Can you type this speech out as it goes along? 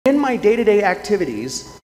In my day-to-day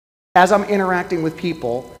activities, as I'm interacting with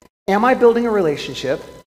people, am I building a relationship?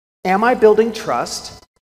 Am I building trust?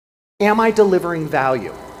 Am I delivering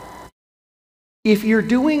value? If you're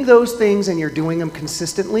doing those things and you're doing them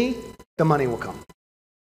consistently, the money will come.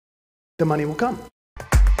 The money will come.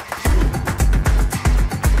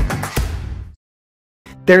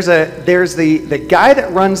 There's the guy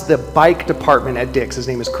that runs the bike department at Dick's. His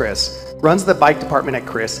name is Chris. Runs the bike department at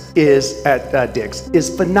Dick's.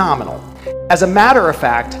 Is phenomenal. As a matter of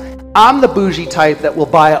fact, I'm the bougie type that will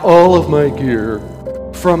buy all of my gear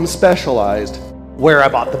from Specialized, where I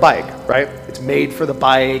bought the bike. Right? It's made for the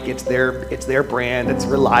bike. It's their brand. It's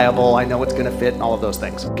reliable. I know it's going to fit and all of those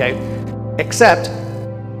things. Okay, except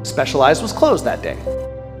Specialized was closed that day.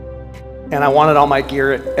 And I wanted all my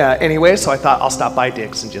gear anyway, so I thought I'll stop by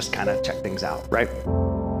Dick's and just kind of check things out, right?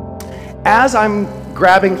 As I'm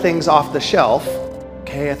grabbing things off the shelf,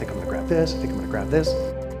 okay, I think I'm gonna grab this, I think I'm gonna grab this.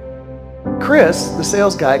 Chris, the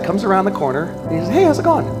sales guy, comes around the corner and he says, hey, how's it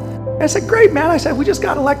going? And I said, great, man. I said, we just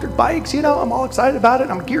got electric bikes, you know, I'm all excited about it,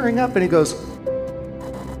 I'm gearing up. And he goes,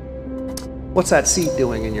 what's that seat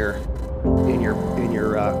doing in your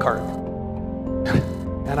cart?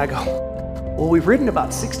 And I go, well, we've ridden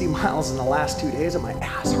about 60 miles in the last 2 days and my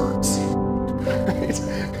ass hurts.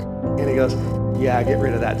 And he goes, yeah, get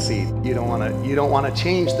rid of that seat. You don't want to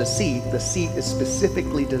change the seat. The seat is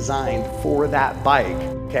specifically designed for that bike,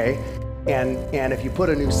 okay? And if you put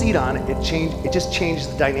a new seat on it, it just changes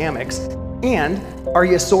the dynamics. And are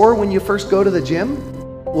you sore when you first go to the gym?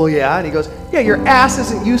 Well, yeah. And he goes, yeah, your ass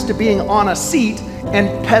isn't used to being on a seat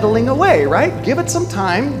and pedaling away, right? Give it some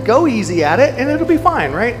time, go easy at it, and it'll be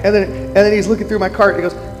fine, right? And then he's looking through my cart and he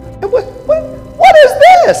goes, what is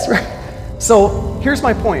this? Right? So here's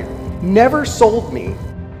my point. Never sold me.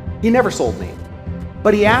 He never sold me.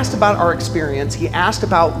 But he asked about our experience. He asked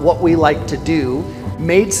about what we like to do,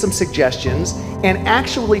 made some suggestions, and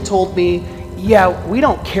actually told me, yeah, we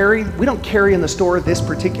don't carry in the store this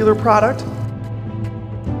particular product,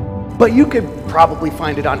 but you could probably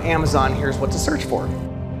find it on Amazon. Here's what to search for.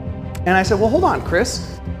 And I said, well, hold on,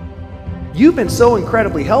 Chris. You've been so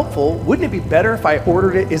incredibly helpful. Wouldn't it be better if I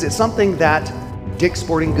ordered it? Is it something that Dick's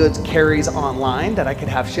Sporting Goods carries online that I could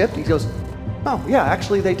have shipped? He goes, oh, yeah,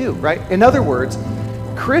 actually they do, right? In other words,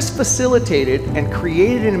 Chris facilitated and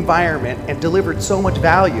created an environment and delivered so much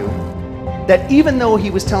value that even though he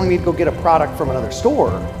was telling me to go get a product from another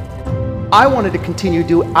store, I wanted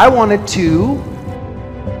to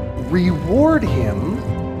reward him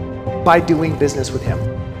by doing business with him.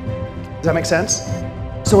 Does that make sense?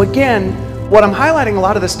 So again, what I'm highlighting a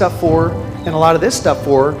lot of this stuff for and a lot of this stuff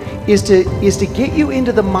for is to get you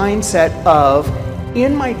into the mindset of,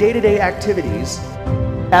 in my day-to-day activities,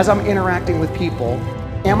 as I'm interacting with people,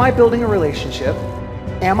 am I building a relationship?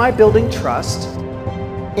 Am I building trust?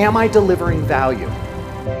 Am I delivering value?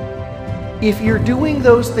 If you're doing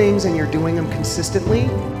those things and you're doing them consistently,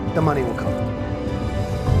 the money will come.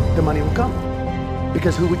 The money will come.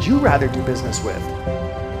 Because who would you rather do business with?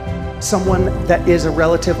 Someone that is a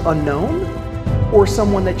relative unknown, or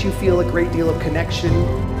someone that you feel a great deal of connection,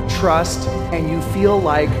 trust, and you feel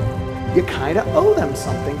like you kind of owe them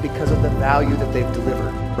something because of the value that they've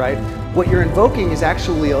delivered, right? What you're invoking is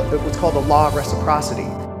actually what's called the law of reciprocity.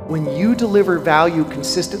 When you deliver value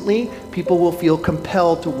consistently, people will feel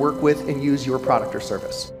compelled to work with and use your product or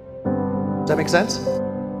service. Does that make sense?